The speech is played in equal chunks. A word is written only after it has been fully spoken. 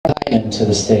to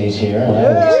the stage here. And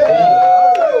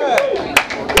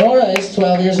Norah is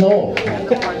 12 years old.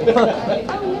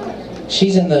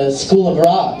 She's in the School of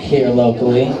Rock here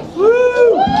locally.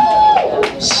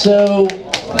 So,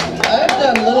 I've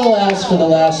done little else for the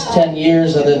last 10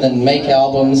 years other than make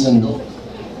albums and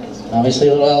obviously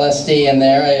a little LSD in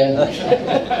there.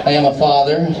 I am a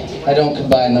father. I don't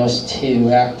combine those two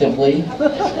actively.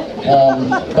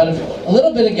 But a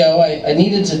little bit ago, I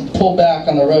needed to pull back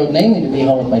on the road, namely to be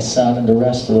home with my son and to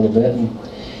rest a little bit. And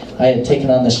I had taken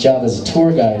on this job as a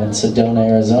tour guide in Sedona,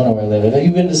 Arizona, where I live. Have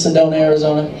you been to Sedona,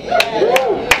 Arizona?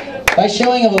 By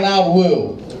showing of a loud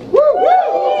woo.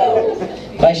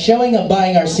 By showing of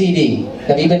buying our CD.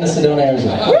 Have you been to Sedona,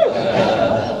 Arizona?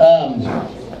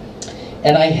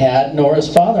 And I had Norah's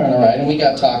father on a ride, and we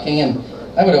got talking, and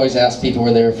I would always ask people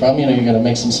where they were from. You know, you're going to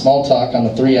make some small talk on a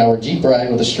 3-hour Jeep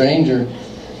ride with a stranger.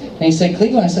 And he said,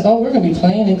 Cleveland. I said, oh, we're going to be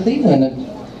playing in Cleveland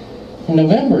in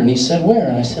November. And he said, where?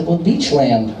 And I said, well,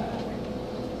 Beachland.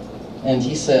 And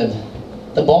he said,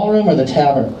 the ballroom or the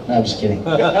tavern? No, I'm just kidding.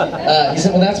 He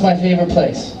said, well, that's my favorite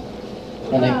place.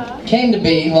 And it came to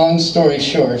be, long story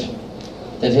short,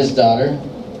 that his daughter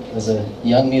was a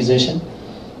young musician.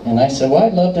 And I said, well,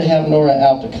 I'd love to have Norah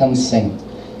out to come sing.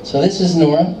 So this is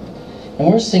Norah, and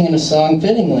we're singing a song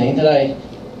fittingly that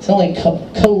it's the only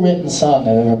co-written song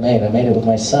I've ever made. I made it with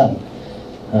my son.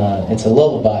 It's a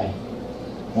lullaby.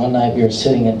 One night we were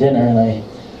sitting at dinner, and I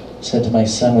said to my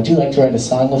son, would you like to write a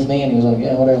song with me? And he was like,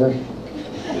 yeah, whatever.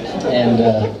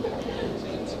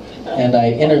 And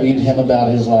I interviewed him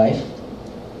about his life.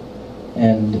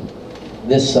 And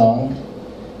this song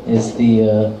is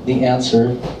the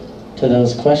answer to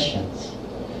those questions.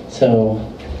 So,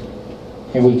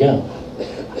 here we go.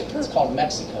 It's called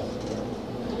Mexico.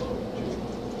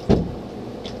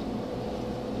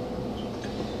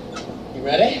 You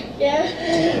ready? Yeah.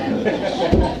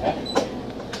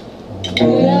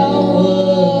 When I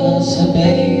was a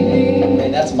baby.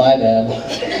 Hey, that's my bad.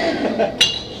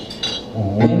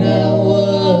 When I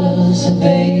was a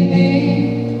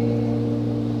baby,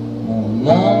 my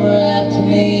mom wrapped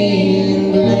me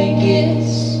in blankets.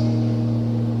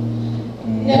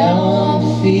 Now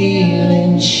I'm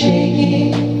feeling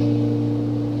shaky,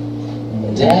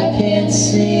 and I can't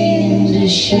seem to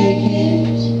shake it.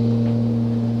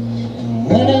 And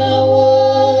when I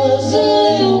was a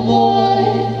little boy,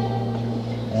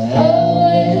 I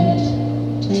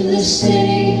went to the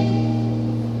city.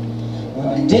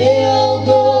 One day I'll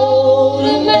go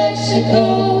to Mexico,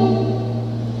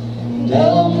 and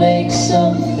I'll make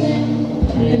something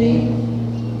pretty.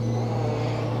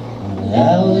 I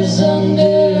was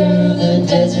under the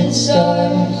desert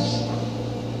stars.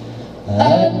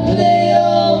 I'd play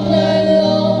all night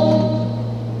long.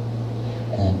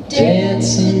 I'd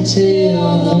dance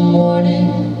until the morning,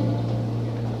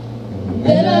 and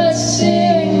then I'd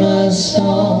sing my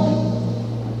song.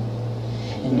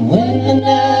 And when the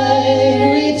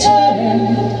night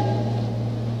returned,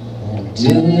 I'd do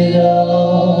it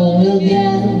all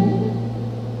again.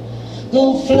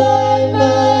 Go fly,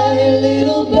 my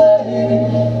little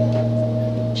bird,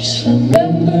 just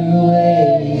remember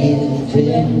where you've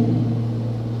been.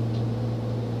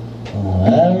 Oh, I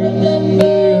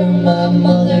remember my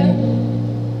mother,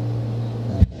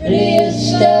 the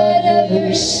prettiest I'd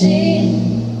ever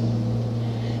seen.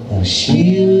 Oh,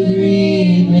 she would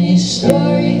read me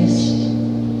stories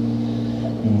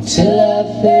until I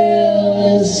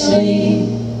fell asleep.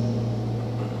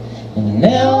 And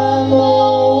now I'm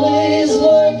always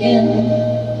working,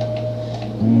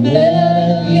 and then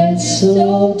I get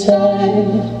so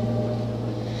tired.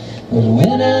 But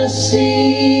when I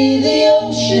see the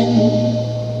ocean,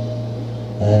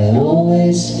 I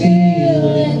always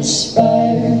feel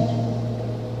inspired.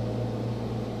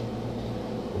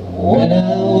 When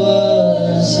I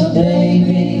was a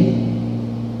baby,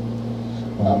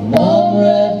 my mom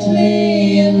wrapped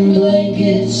me in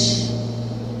blankets.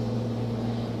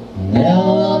 Now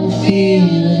I'm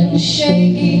feeling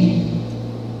shaky,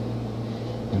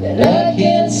 that I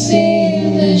can't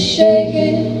seem to shake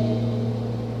it.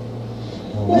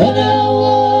 When I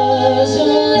was a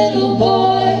little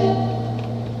boy,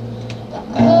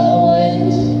 I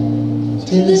went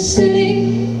to the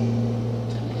city.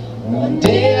 One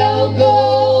day I'll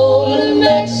go to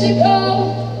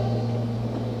Mexico,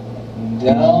 and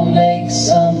I'll make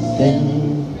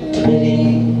something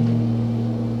pretty.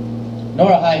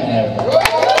 Norah Hyman, everybody.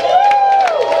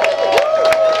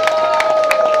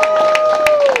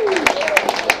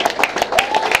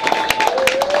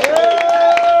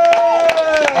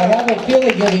 I have a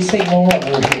feeling you'll be seeing more of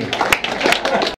her here.